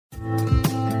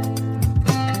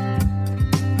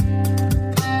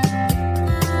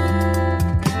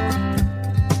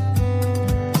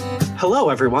Hello,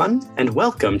 everyone, and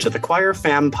welcome to the Choir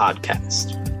Fam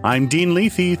podcast. I'm Dean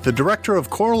Lethe, the Director of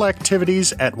Choral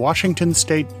Activities at Washington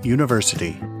State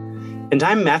University. And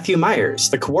I'm Matthew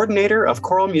Myers, the Coordinator of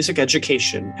Choral Music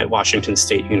Education at Washington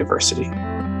State University.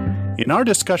 In our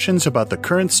discussions about the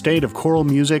current state of choral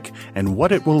music and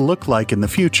what it will look like in the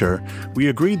future, we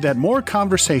agreed that more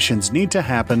conversations need to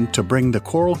happen to bring the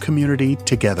choral community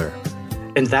together.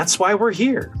 And that's why we're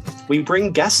here. We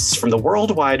bring guests from the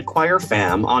worldwide choir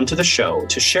fam onto the show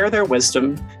to share their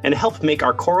wisdom and help make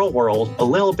our choral world a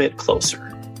little bit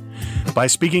closer. By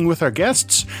speaking with our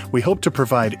guests, we hope to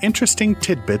provide interesting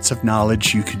tidbits of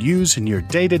knowledge you could use in your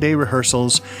day-to-day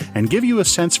rehearsals and give you a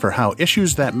sense for how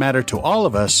issues that matter to all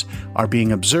of us are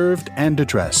being observed and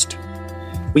addressed.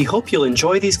 We hope you'll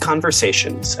enjoy these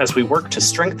conversations as we work to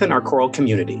strengthen our choral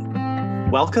community.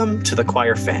 Welcome to the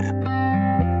Choir Fam.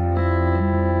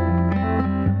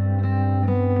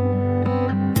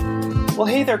 Well,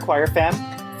 hey there, Choir Fam.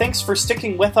 Thanks for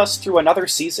sticking with us through another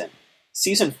season.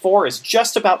 Season 4 is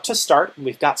just about to start, and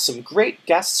we've got some great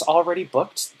guests already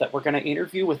booked that we're going to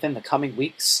interview within the coming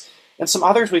weeks, and some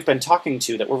others we've been talking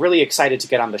to that we're really excited to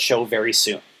get on the show very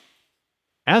soon.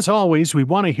 As always, we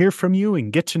want to hear from you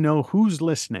and get to know who's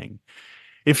listening.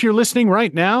 If you're listening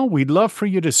right now, we'd love for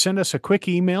you to send us a quick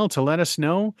email to let us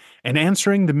know, and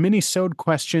answering the Minisode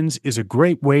questions is a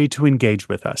great way to engage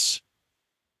with us.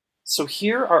 So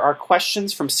here are our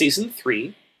questions from Season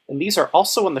 3, and these are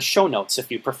also in the show notes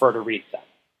if you prefer to read them.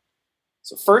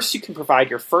 So first, you can provide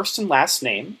your first and last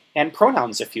name, and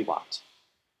pronouns if you want.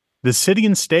 The city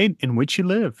and state in which you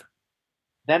live.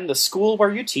 Then the school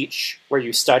where you teach, where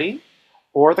you study,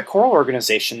 or the choral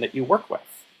organization that you work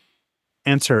with.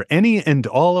 Answer any and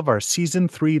all of our Season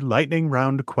 3 lightning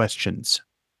round questions.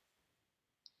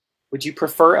 Would you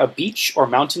prefer a beach or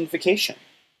mountain vacation?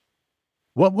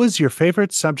 What was your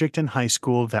favorite subject in high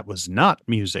school that was not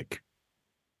music?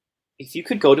 If you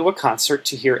could go to a concert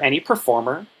to hear any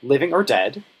performer, living or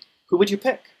dead, who would you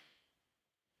pick?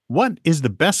 What is the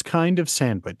best kind of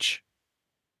sandwich?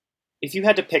 If you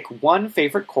had to pick one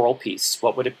favorite choral piece,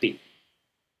 what would it be?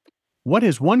 What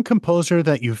is one composer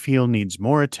that you feel needs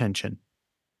more attention?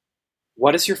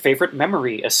 What is your favorite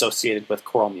memory associated with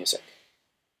choral music?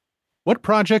 What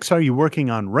projects are you working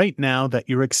on right now that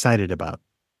you're excited about?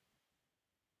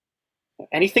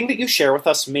 Anything that you share with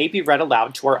us may be read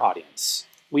aloud to our audience.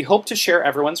 We hope to share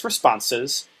everyone's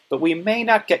responses, but we may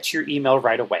not get to your email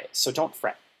right away, so don't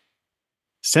fret.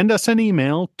 Send us an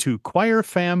email to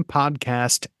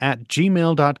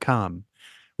choirfampodcast@gmail.com.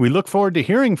 We look forward to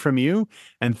hearing from you,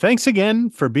 and thanks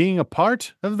again for being a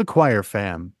part of the Choir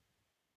Fam.